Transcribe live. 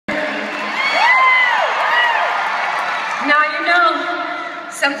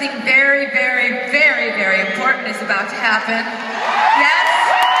something very, very, very, very important is about to happen. Yes?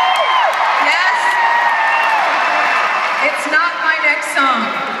 Yes? It's not my next song.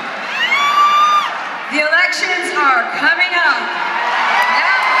 The elections are coming up.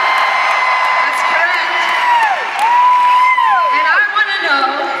 Yeah, that's correct. And I want to know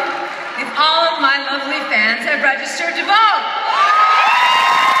if all of my lovely fans have registered to vote.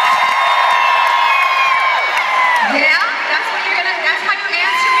 Yeah? That's how you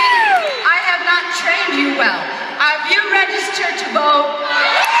answer me? I have not trained you well. Have you registered to vote?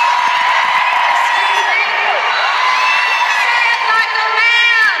 Excuse me? Say it like a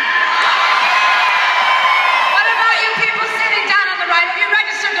man! What about you people sitting down on the right? Have you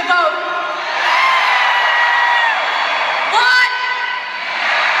registered to vote? What?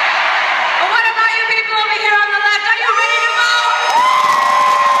 Well, what about you people over here on the left? Are you ready to vote?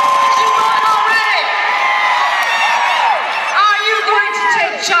 Did you vote already? Are you going to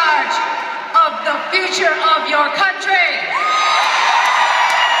take charge of the future of your country?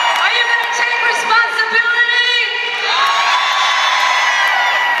 Are you going to take responsibility?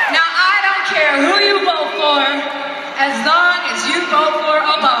 Now, I don't care who you vote for, as long as you vote for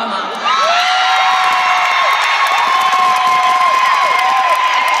Obama.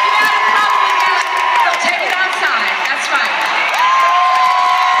 And if you have a problem with that, they'll take it outside. That's right. Yeah.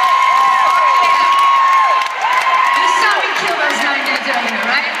 You saw me kill those 9 dudes earlier,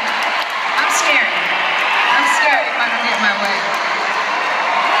 right? I'm scared. I'm scared if I don't get my way.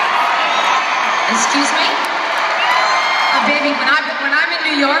 Excuse me? Oh, baby, when I'm in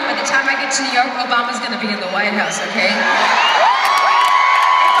New York, by the time I get to New York, Obama's going to be in the White House, okay? If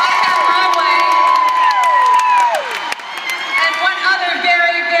I have my way. And one other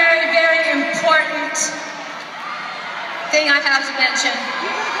very, very, very important thing I have to mention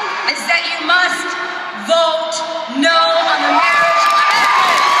is that you must vote no on the marriage amendment.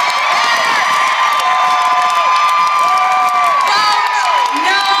 Vote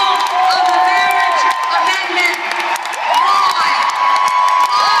no on the marriage amendment. Why?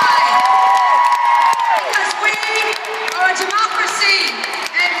 Why? Because we are a democracy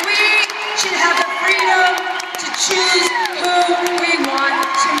and we should have the freedom to choose who we want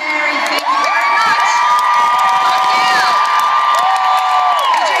to marry. Thank you very much. Fuck yeah.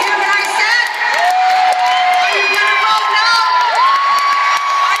 Did you hear what I said? Are you gonna vote no?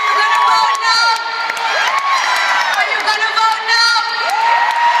 Are you gonna vote no? Are you gonna vote no?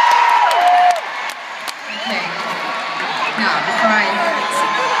 Okay. Now, before I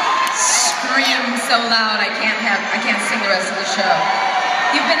scream so loud I can't sing the rest of the show.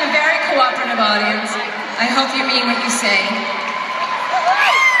 You've been a very cooperative audience. I hope you mean what you say.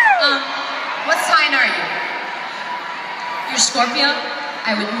 What sign are you? You're Scorpio?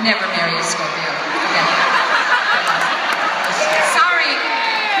 I would never marry a Scorpio. Forget it. Sorry.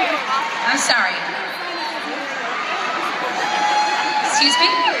 I'm sorry. Excuse me?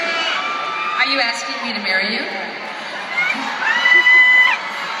 Are you asking me to marry you?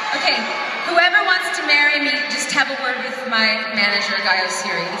 Okay, whoever wants to marry me, just have a word with my manager, Guy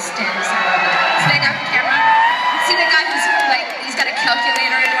Osiri. He's standing somewhere over there. See that guy on camera? See the guy who's like, he's got a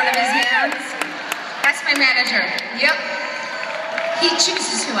calculator in one of his hands? That's my manager. Yep. He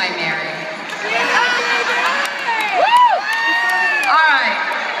chooses who I marry. All right.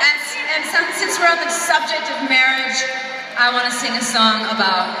 And since we're on the subject of marriage, I want to sing a song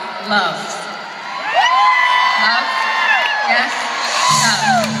about love.